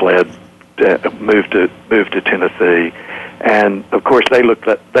 I fled. Moved to Tennessee, and of course they look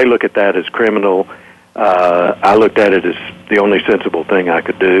at that as criminal. I looked at it as the only sensible thing I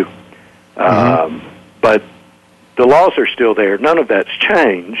could do. But the laws are still there. None of that's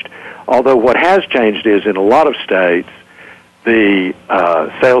changed. Although what has changed is in a lot of states, the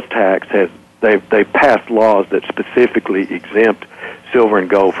sales tax they've passed laws that specifically exempt silver and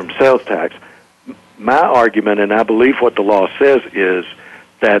gold from sales tax. My argument, and I believe what the law says, is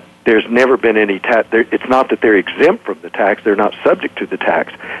that there's never been any tax. It's not that they're exempt from the tax; they're not subject to the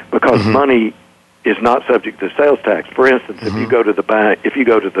tax because money is not subject to sales tax. For instance, if you go to the bank,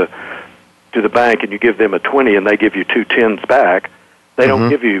 to the bank and you give them a 20 and they give you 2 10s back, they don't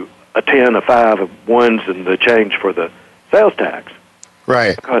give you a 10, a 5, a 1s, and the change for the sales tax.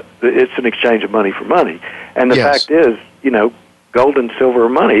 Right. Because it's an exchange of money for money, and the fact is, gold and silver are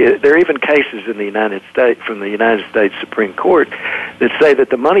money. There are even cases in the United States, from the United States Supreme Court, that say that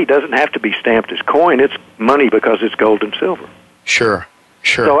the money doesn't have to be stamped as coin. It's money because it's gold and silver. Sure.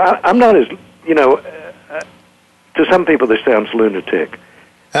 So I'm not as, to some people this sounds lunatic,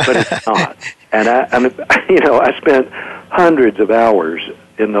 but it's not. And I spent hundreds of hours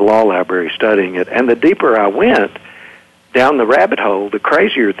in the law library studying it, and the deeper I went down the rabbit hole, the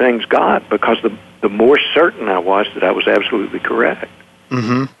crazier things got, because the more certain I was that I was absolutely correct.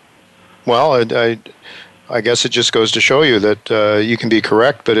 Well, I guess it just goes to show you that you can be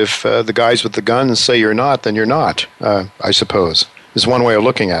correct, but if the guys with the guns say you're not, then you're not, I suppose, is one way of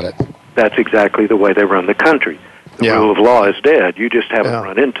looking at it. That's exactly the way they run the country. The rule of law is dead. You just haven't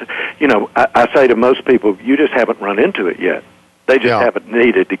run into, I say to most people, you just haven't run into it yet. They just haven't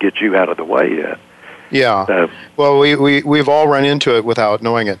needed to get you out of the way yet. Yeah. So, well, we've all run into it without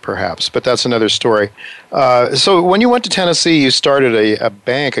knowing it, perhaps, but that's another story. So when you went to Tennessee, you started a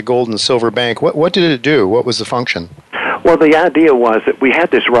bank, a gold and silver bank. What did it do? What was the function? Well, the idea was that we had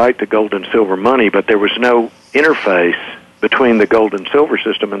this right to gold and silver money, but there was no interface between the gold and silver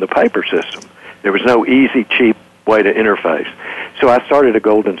system and the paper system. There was no easy, cheap way to interface. So I started a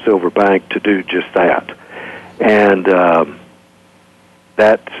gold and silver bank to do just that. And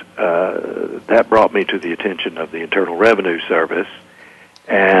that brought me to the attention of the Internal Revenue Service,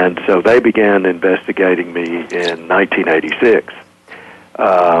 and so they began investigating me in 1986.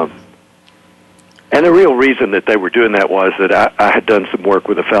 And the real reason that they were doing that was that I had done some work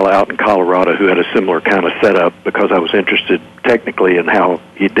with a fellow out in Colorado who had a similar kind of setup, because I was interested technically in how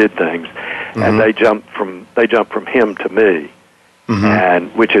he did things, and they jumped from him to me,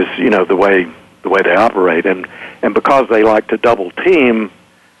 and which is the way they operate, and because they like to double team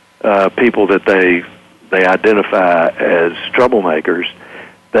people that they identify as troublemakers,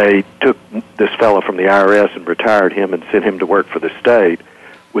 they took this fellow from the IRS and retired him and sent him to work for the state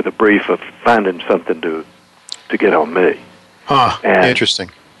with a brief of finding something to get on me. Interesting.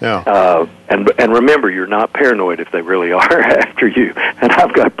 Yeah. And remember, you're not paranoid if they really are after you, and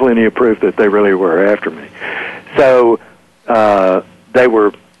I've got plenty of proof that they really were after me. So they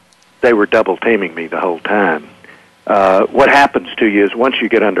were double teaming me the whole time. what happens to you is once you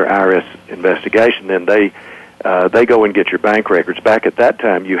get under IRS investigation, then they go and get your bank records. Back at that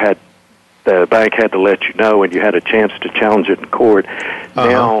time, the bank had to let you know, and you had a chance to challenge it in court.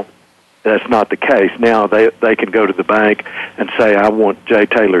 Now, that's not the case. Now they can go to the bank and say, I want Jay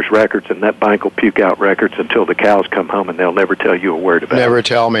Taylor's records, and that bank will puke out records until the cows come home, and they'll never tell you a word about it. Never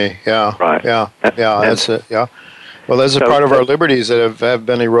tell me, yeah. Right. Yeah, that's it, yeah. Well, those are part of our liberties that have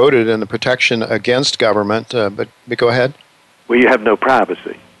been eroded in the protection against government, but go ahead. Well, you have no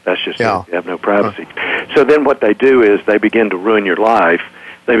privacy. That's just it. You have no privacy. So then what they do is they begin to ruin your life.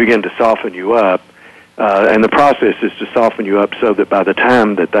 They begin to soften you up. And the process is to soften you up so that by the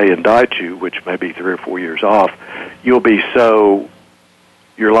time that they indict you, which may be 3 or 4 years off, your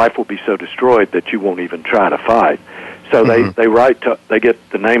life will be so destroyed that you won't even try to fight. So they get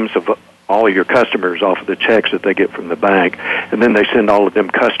the names of all of your customers off of the checks that they get from the bank, and then they send all of them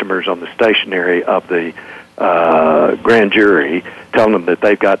customers on the stationery of the grand jury, telling them that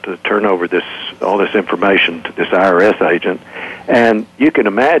they've got to turn over all this information to this IRS agent. And you can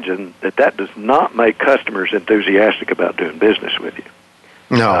imagine that does not make customers enthusiastic about doing business with you.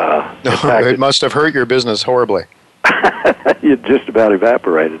 No, it must have hurt your business horribly. You just about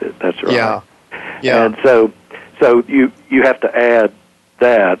evaporated it. That's right. Yeah. And so you have to add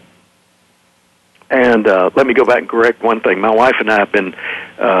that. And let me go back and correct one thing. My wife and I have been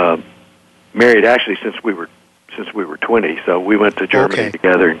married actually since we were 20. So we went to Germany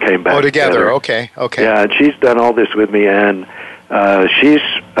together and came back. Oh, together. Okay. Yeah, and she's done all this with me, and she's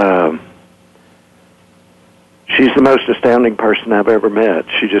the most astounding person I've ever met.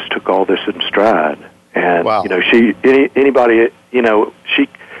 She just took all this in stride, and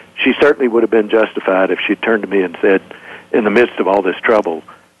she certainly would have been justified if she turned to me and said, in the midst of all this trouble,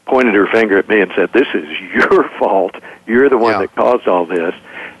 pointed her finger at me and said, "This is your fault. You're the one that caused all this."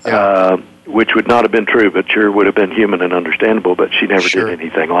 Which would not have been true, but sure would have been human and understandable, but she never did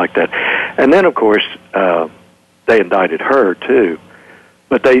anything like that. And then, of course, they indicted her, too.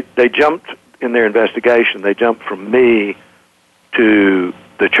 But they jumped in their investigation. They jumped from me to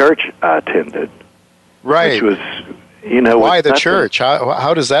the church I attended. Right. Which was, why the church?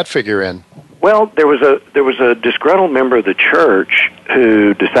 How does that figure in? Well, there was a disgruntled member of the church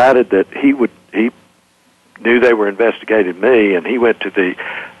who decided that he knew they were investigating me, and he went to the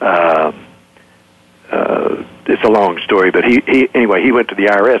it's a long story, but he went to the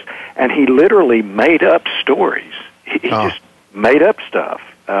IRS, and he literally made up stories. He just made up stuff.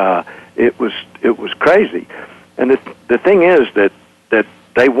 It was crazy. And the thing is that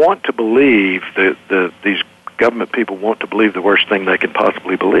they want to believe these government people want to believe the worst thing they can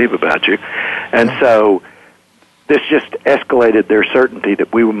possibly believe about you, and so this just escalated their certainty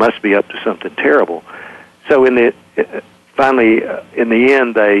that we must be up to something terrible. So finally, in the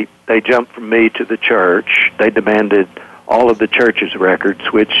end, they jumped from me to the church. They demanded all of the church's records,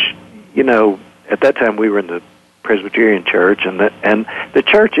 which, at that time we were in the Presbyterian Church, and the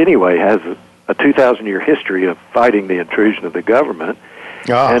church anyway has a 2,000-year history of fighting the intrusion of the government.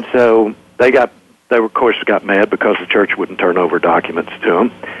 And so they of course got mad because the church wouldn't turn over documents to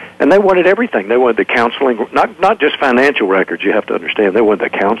them, and they wanted everything. They wanted the counseling, not just financial records. You have to understand, they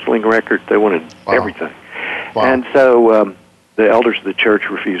wanted the counseling records. They wanted everything. Wow. And so the elders of the church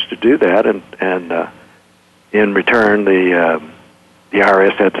refused to do that, and in return, the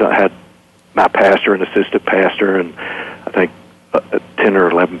IRS had my pastor and assistant pastor, and I think 10 or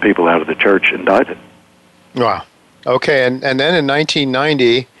 11 people out of the church indicted. Wow. Okay, and then in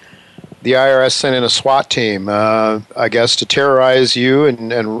 1990, the IRS sent in a SWAT team, I guess, to terrorize you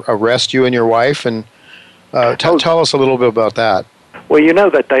and arrest you and your wife. And tell us a little bit about that. Well, you know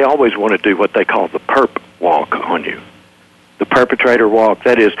that they always want to do what they call the perp walk on you. The perpetrator walk.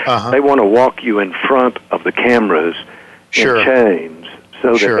 That is, they want to walk you in front of the cameras in chains,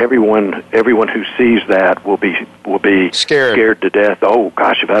 so that everyone who sees that will be scared to death. Oh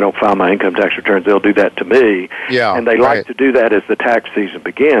gosh, if I don't file my income tax returns, they'll do that to me. Yeah, and they like to do that as the tax season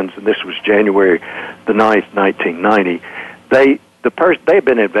begins. And this was January the 9th, 1990. They've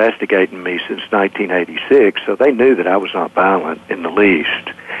been investigating me since 1986, so they knew that I was not violent in the least,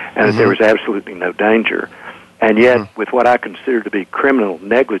 and that there was absolutely no danger. And yet, with what I consider to be criminal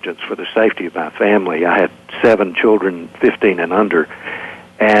negligence for the safety of my family, I had 7 children, 15 and under,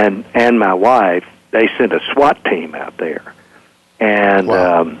 and my wife. They sent a SWAT team out there, and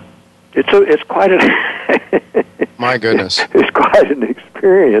it's quite my goodness, it's quite an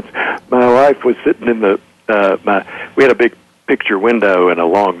experience. My wife was sitting in we had a big picture window and a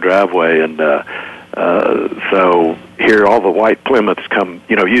long driveway, and so here all the white Plymouths come.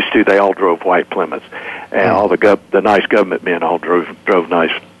 Used to they all drove white Plymouths, and all the nice government men all drove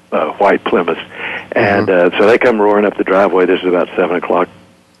nice white Plymouths. And so they come roaring up the driveway. This is about 7 o'clock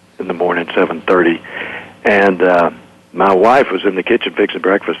in the morning, 7:30. And my wife was in the kitchen fixing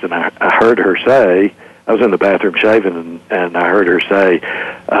breakfast, and I heard her say, I was in the bathroom shaving, and I heard her say,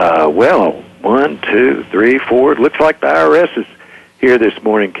 well, 1, 2, 3, 4, it looks like the IRS is here this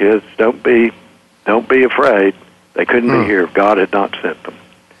morning, kids. Don't be afraid. They couldn't be here if God had not sent them.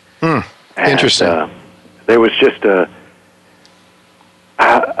 And, interesting. There was just there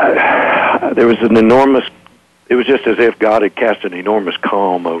was an enormous, it was just as if God had cast an enormous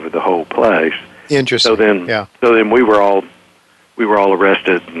calm over the whole place. Interesting. So then we were all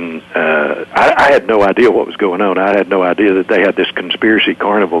arrested, and I had no idea what was going on. I had no idea that they had this conspiracy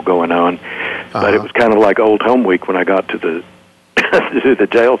carnival going on. But it was kind of like Old Home Week when I got to the to the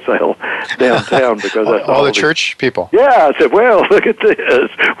jail cell downtown, because I saw all the church people. Yeah, I said, "Well, look at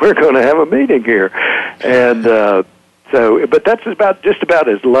this. We're going to have a meeting here," and so. But that's just about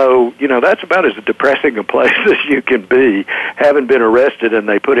as low. That's about as depressing a place as you can be, having been arrested, and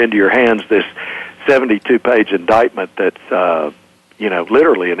they put into your hands this 72-page indictment that's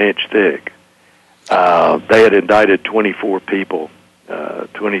literally an inch thick. They had indicted 24 people,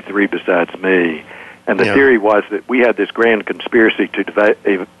 23 besides me. And the theory was that we had this grand conspiracy to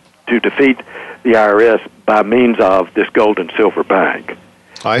defeat the IRS by means of this gold and silver bank.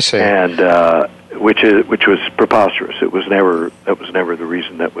 I see. And which was preposterous. That was never the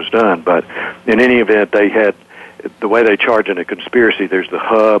reason that was done. But in any event, they had the way they charge in a conspiracy. There's the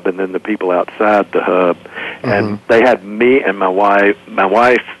hub, and then the people outside the hub. And they had me and my wife,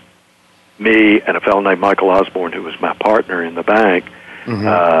 me, and a fellow named Michael Osborne, who was my partner in the bank.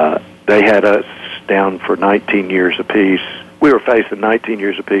 They had us down for 19 years apiece. We were facing 19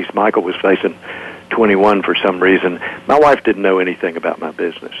 years apiece. Michael was facing 21 for some reason. My wife didn't know anything about my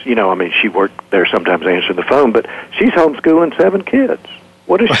business. She worked there sometimes answering the phone, but she's homeschooling 7 kids.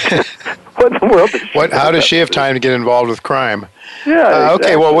 What is she, what in the world does she how does she have time to get involved with crime? Yeah.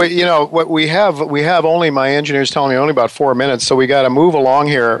 Okay. Well, what we have only, my engineer's telling me, only about 4 minutes, so we got to move along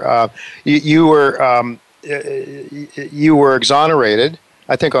here. You were exonerated,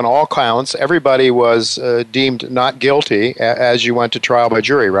 I think, on all counts. Everybody was deemed not guilty as you went to trial by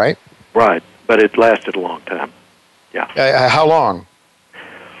jury, right? Right, but it lasted a long time. Yeah. How long?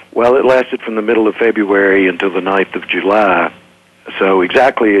 Well, it lasted from the middle of February until the 9th of July. So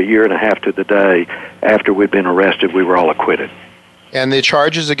exactly a year and a half to the day after we'd been arrested, we were all acquitted. And the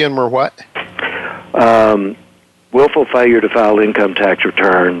charges again were what? Willful failure to file income tax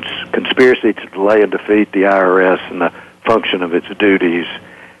returns, conspiracy to delay and defeat the IRS and the function of its duties.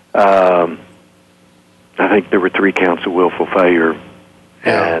 I think there were 3 counts of willful failure.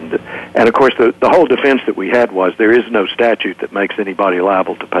 Yeah. And of course, the whole defense that we had was there is no statute that makes anybody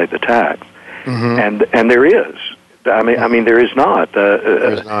liable to pay the tax. And there is. I mean, there is not.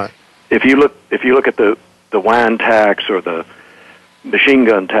 There's not. If you look at the wine tax or the machine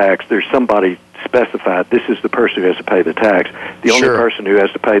gun tax, there's somebody specified. This is the person who has to pay the tax. The only person who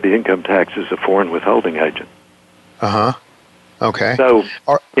has to pay the income tax is a foreign withholding agent. Okay. So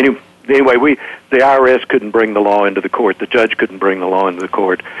anyway, the IRS couldn't bring the law into the court. The judge couldn't bring the law into the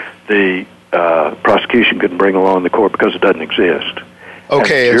court. The prosecution couldn't bring the law into the court because it doesn't exist.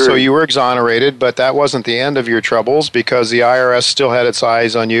 Okay, and so you were exonerated, but that wasn't the end of your troubles, because the IRS still had its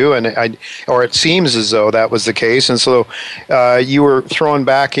eyes on you, or it seems as though that was the case, and so you were thrown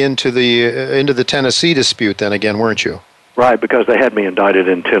back into the Tennessee dispute then again, weren't you? Right, because they had me indicted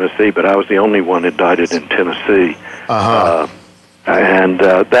in Tennessee, but I was the only one indicted in Tennessee.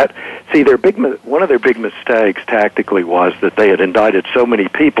 One of their big mistakes tactically was that they had indicted so many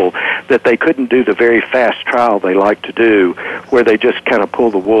people that they couldn't do the very fast trial they like to do, where they just kind of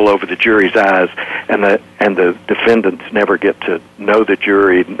pull the wool over the jury's eyes, and the defendants never get to know the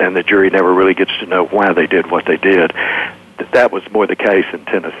jury, and the jury never really gets to know why they did what they did. That was more the case in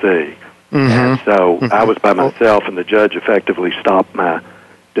Tennessee. And so I was by myself, and the judge effectively stopped my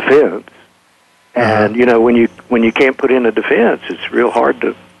defense. And when you can't put in a defense, it's real hard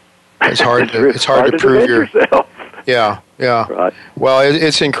to. It's hard to prove yourself. Yeah. Right. Well,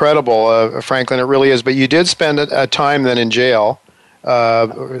 it's incredible, Franklin. It really is. But you did spend a time then in jail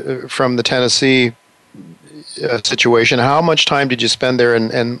from the Tennessee situation. How much time did you spend there,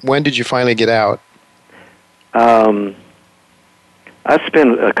 and when did you finally get out? I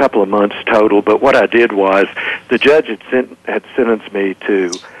spent a couple of months total, but what I did was the judge had sentenced me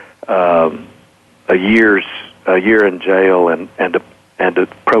to a year in jail and a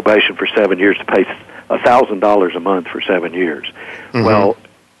probation for 7 years to pay $1,000 a month for 7 years. Well,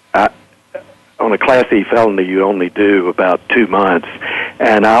 on a Class E felony, you only do about 2 months,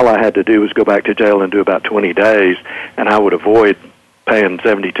 and all I had to do was go back to jail and do about 20 days, and I would avoid paying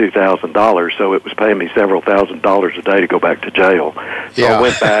 $72,000, so it was paying me several $1,000s a day to go back to jail. So I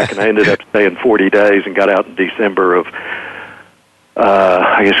went back, and I ended up staying 40 days and got out in December of,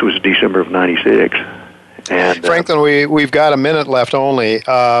 I guess it was December of 96. And Franklin, we've got a minute left only,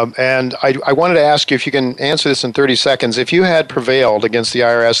 and I wanted to ask you if you can answer this in 30 seconds. If you had prevailed against the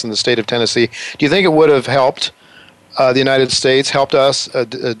IRS in the state of Tennessee, do you think it would have helped the United States, helped us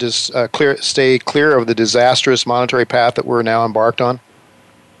stay clear of the disastrous monetary path that we're now embarked on?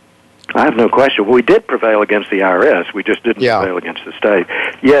 I have no question. We did prevail against the IRS. We just didn't prevail against the state.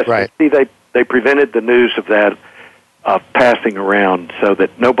 Yes, right. See, they prevented the news of that passing around so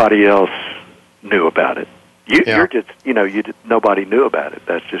that nobody else knew about it. You're just, nobody knew about it.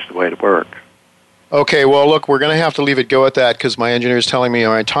 That's just the way it works. Okay, well, look, we're going to have to leave it go at that because my engineer is telling me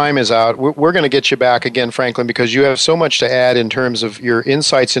my time is out. We're going to get you back again, Franklin, because you have so much to add in terms of your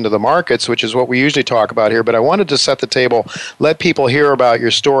insights into the markets, which is what we usually talk about here. But I wanted to set the table, let people hear about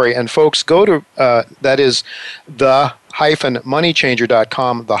your story. And folks, go to, that is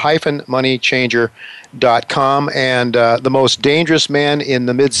the-moneychanger.com, the-moneychanger.com, and the most dangerous man in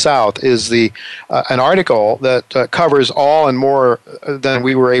the Mid-South is an article that covers all and more than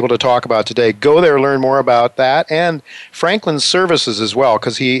we were able to talk about today. Go there, learn more about that, and Franklin's services as well,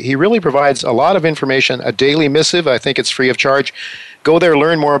 because he really provides a lot of information, a daily missive. I think it's free of charge. Go there,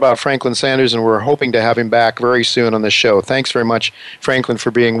 learn more about Franklin Sanders, and we're hoping to have him back very soon on the show. Thanks very much, Franklin,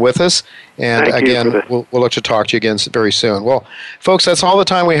 for being with us. And again, we'll look to talk to you again very soon. Well, folks, that's all the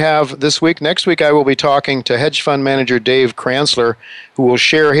time we have this week. Next week, I will be talking to hedge fund manager Dave Kranzler, who will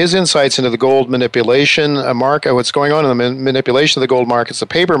share his insights into the gold manipulation market, what's going on in the manipulation of the gold markets, the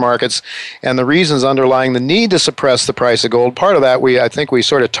paper markets, and the reasons underlying the need to suppress the price of gold. Part of that I think we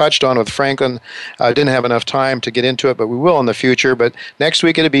sort of touched on with Franklin. Didn't have enough time to get into it, but we will in the future. But next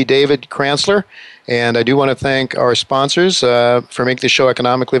week, it'll be David Kranzler. And I do want to thank our sponsors for making the show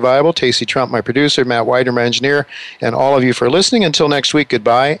economically viable. Tacey Trump, my producer, Matt Wider, my engineer, and all of you for listening. Until next week,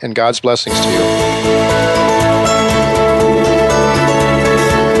 goodbye, and God's blessings to you.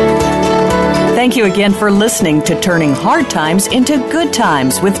 Thank you again for listening to Turning Hard Times into Good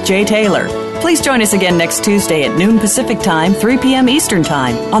Times with Jay Taylor. Please join us again next Tuesday at noon Pacific Time, 3 p.m. Eastern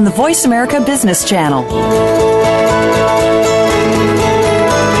Time on the Voice America Business Channel.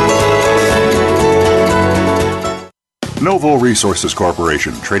 Novo Resources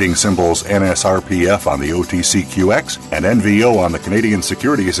Corporation, trading symbols NSRPF on the OTCQX and NVO on the Canadian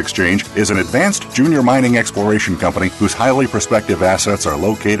Securities Exchange, is an advanced junior mining exploration company whose highly prospective assets are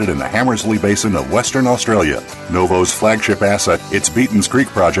located in the Hamersley Basin of Western Australia. Novo's flagship asset, its Beatons Creek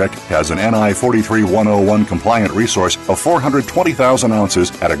project, has an NI 43101 compliant resource of 420,000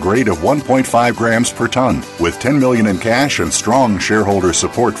 ounces at a grade of 1.5 grams per ton. With $10 million in cash and strong shareholder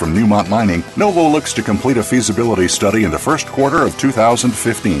support from Newmont Mining, Novo looks to complete a feasibility study in the first quarter of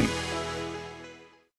 2015.